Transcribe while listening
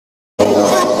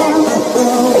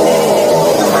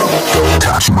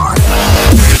Mark.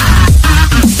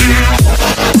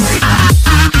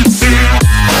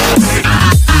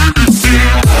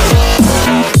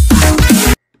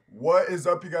 What is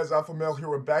up, you guys? Alpha Male here.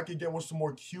 We're back again with some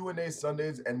more Q&A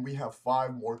Sundays, and we have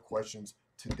 5 more questions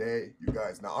today, you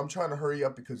guys. Now, I'm trying to hurry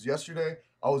up because yesterday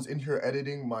I was in here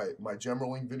editing my gem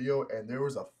rolling video, and there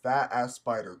was a fat-ass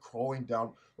spider crawling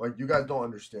down. Like, you guys don't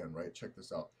understand, right? Check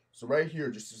this out. So right here,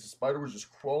 just this spider was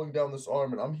just crawling down this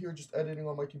arm, and I'm here just editing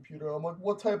on my computer. I'm like,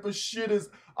 what type of shit is...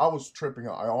 I was tripping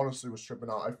out. I honestly was tripping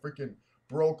out. I freaking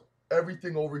broke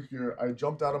everything over here. I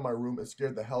jumped out of my room. It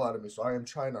scared the hell out of me, so I am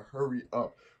trying to hurry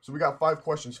up. So we got 5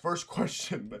 questions. First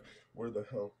question, where the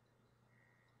hell?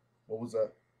 What was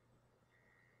that?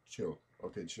 Chill.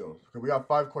 Okay, chill. Okay, we got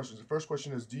 5 questions. The first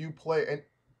question is, do you play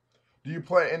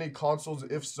any consoles?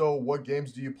 If so, what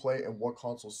games do you play and what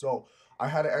consoles? So I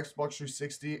had an Xbox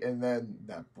 360, and then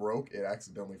that broke. It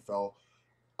accidentally fell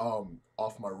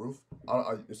off my roof.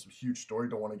 It's a huge story.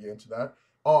 Don't want to get into that.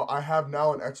 I have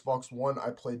now an Xbox One. I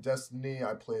play Destiny.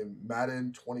 I play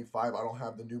Madden 25. I don't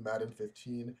have the new Madden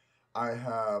 15. I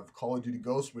have Call of Duty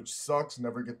Ghosts, which sucks.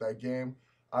 Never get that game.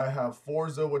 I have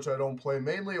Forza, which I don't play.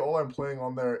 Mainly, all I'm playing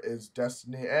on there is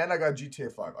Destiny. And I got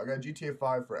GTA 5. I got GTA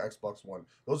 5 for Xbox One.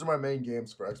 Those are my main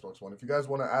games for Xbox One. If you guys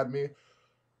want to add me,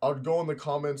 I'll go in the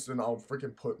comments and I'll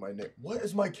freaking put my name. What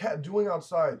is my cat doing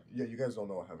outside? Yeah, you guys don't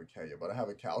know I have a cat yet, but I have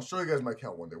a cat. I'll show you guys my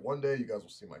cat one day. One day, you guys will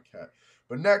see my cat.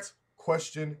 But next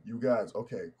question, you guys.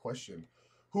 Okay, question.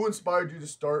 Who inspired you to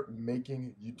start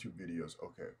making YouTube videos?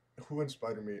 Okay. Who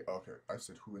inspired me? Okay, I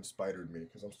said who inspired me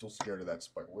because I'm still scared of that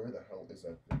spider. Where the hell is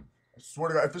that thing? I swear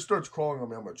to God, if it starts crawling on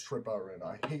me, I'm gonna trip out right now.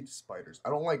 I hate spiders. I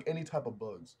don't like any type of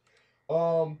bugs.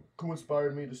 Who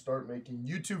inspired me to start making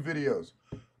YouTube videos?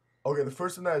 Okay, the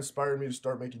first thing that inspired me to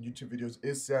start making YouTube videos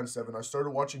is San7. I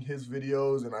started watching his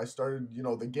videos, and I started,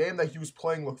 the game that he was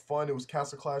playing looked fun. It was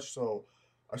Castle Clash, so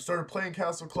I started playing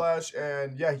Castle Clash,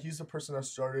 and yeah, he's the person that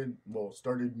started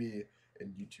me in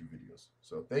YouTube videos.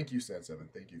 So thank you, San7.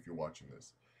 Thank you if you're watching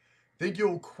this. Think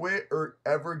you'll quit or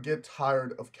ever get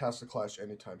tired of Castle Clash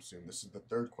anytime soon? This is the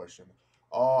third question.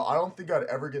 I don't think I'd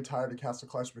ever get tired of Castle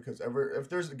Clash because if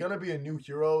there's gonna be a new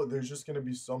hero, there's just gonna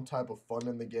be some type of fun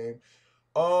in the game.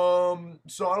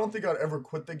 So I don't think I'd ever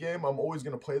quit the game. I'm always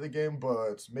gonna play the game,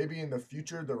 but maybe in the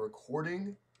future the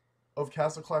recording of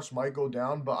Castle Clash might go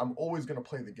down, but I'm always gonna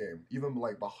play the game, even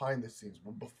like behind the scenes.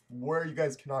 Where you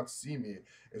guys cannot see me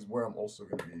is where I'm also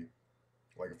gonna be.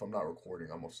 Like if I'm not recording,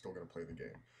 I'm still gonna play the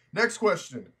game. Next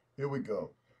question. Here we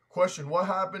go. Question: What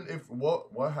happened if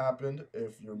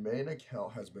your main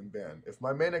account has been banned? If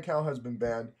my main account has been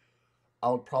banned, I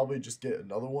would probably just get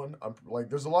another one.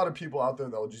 There's a lot of people out there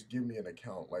that will just give me an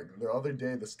account. Like the other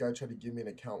day, this guy tried to give me an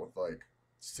account with like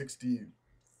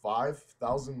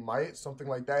 65,000 might, something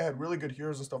like that. I had really good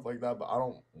heroes and stuff like that, but I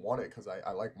don't want it because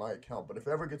I like my account. But if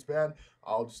it ever gets banned,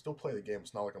 I'll still play the game.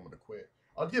 It's not like I'm gonna quit.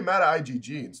 I'll get mad at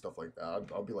IGG and stuff like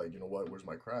that. I'll be like, you know what? Where's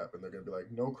my crap? And they're gonna be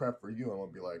like, no crap for you. And I'll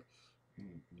be like,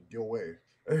 go away.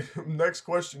 Next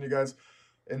question, you guys.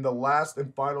 And the last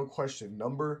and final question,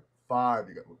 number 5.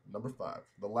 You got number 5,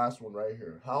 the last one right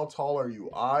here. How tall are you?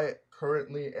 I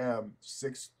currently am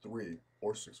 6'3"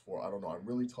 or 6'4". I don't know. I'm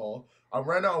really tall.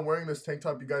 Right now I'm wearing this tank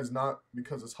top, you guys, not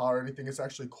because it's hot or anything. It's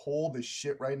actually cold as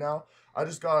shit right now. I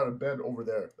just got out of bed over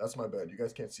there. That's my bed. You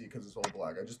guys can't see it because it's all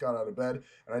black. I just got out of bed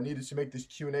and I needed to make this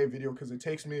Q&A video because it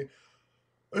takes me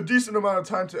a decent amount of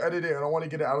time to edit it and I want to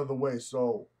get it out of the way.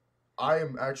 So I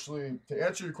am actually, to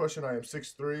answer your question, I am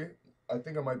 6'3". I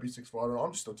think I might be 6'4". I don't know.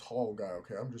 I'm just a tall guy,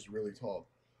 okay? I'm just really tall.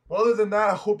 Well, other than that,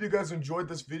 I hope you guys enjoyed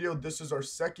this video. This is our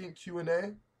second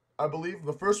Q&A, I believe.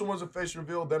 The first one was a face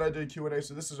reveal, then I did Q&A,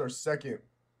 so this is our second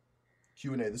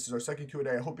Q&A. This is our second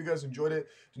Q&A. I hope you guys enjoyed it.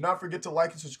 Do not forget to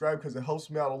like and subscribe because it helps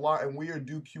me out a lot, and we are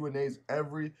due Q&As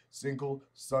every single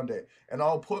Sunday. And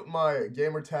I'll put my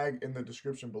gamer tag in the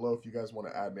description below if you guys want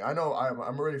to add me. I know I'm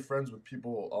already friends with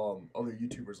people, other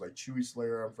YouTubers like Chewy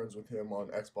Slayer. I'm friends with him on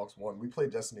Xbox One. We play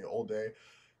Destiny all day.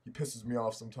 He pisses me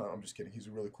off sometimes. I'm just kidding. He's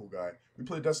a really cool guy. We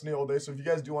play Destiny all day, so if you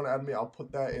guys do want to add me, I'll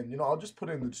put that in. I'll just put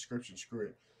it in the description. Screw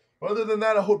it. But other than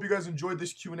that, I hope you guys enjoyed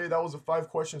this Q&A. That was the 5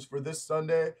 questions for this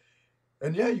Sunday.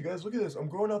 And yeah, you guys, look at this. I'm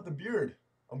growing out the beard.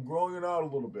 I'm growing it out a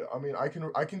little bit. I mean, I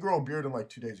can grow a beard in like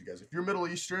 2 days, you guys. If you're Middle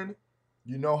Eastern,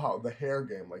 you know how the hair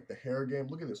game, like the hair game.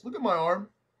 Look at this. Look at my arm.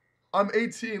 I'm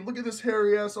 18. Look at this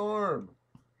hairy ass arm.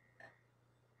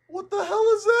 What the hell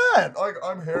is that? Like,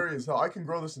 I'm hairy as hell. I can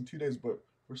grow this in 2 days, but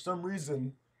for some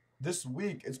reason, this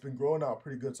week it's been growing out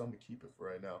pretty good, so I'm gonna keep it for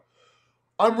right now.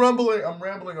 I'm rambling. I'm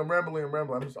rambling.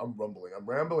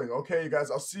 Okay, you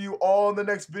guys, I'll see you all in the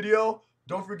next video.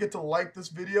 Don't forget to like this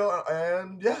video,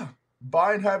 and yeah,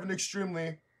 bye and have an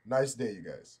extremely nice day, you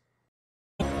guys.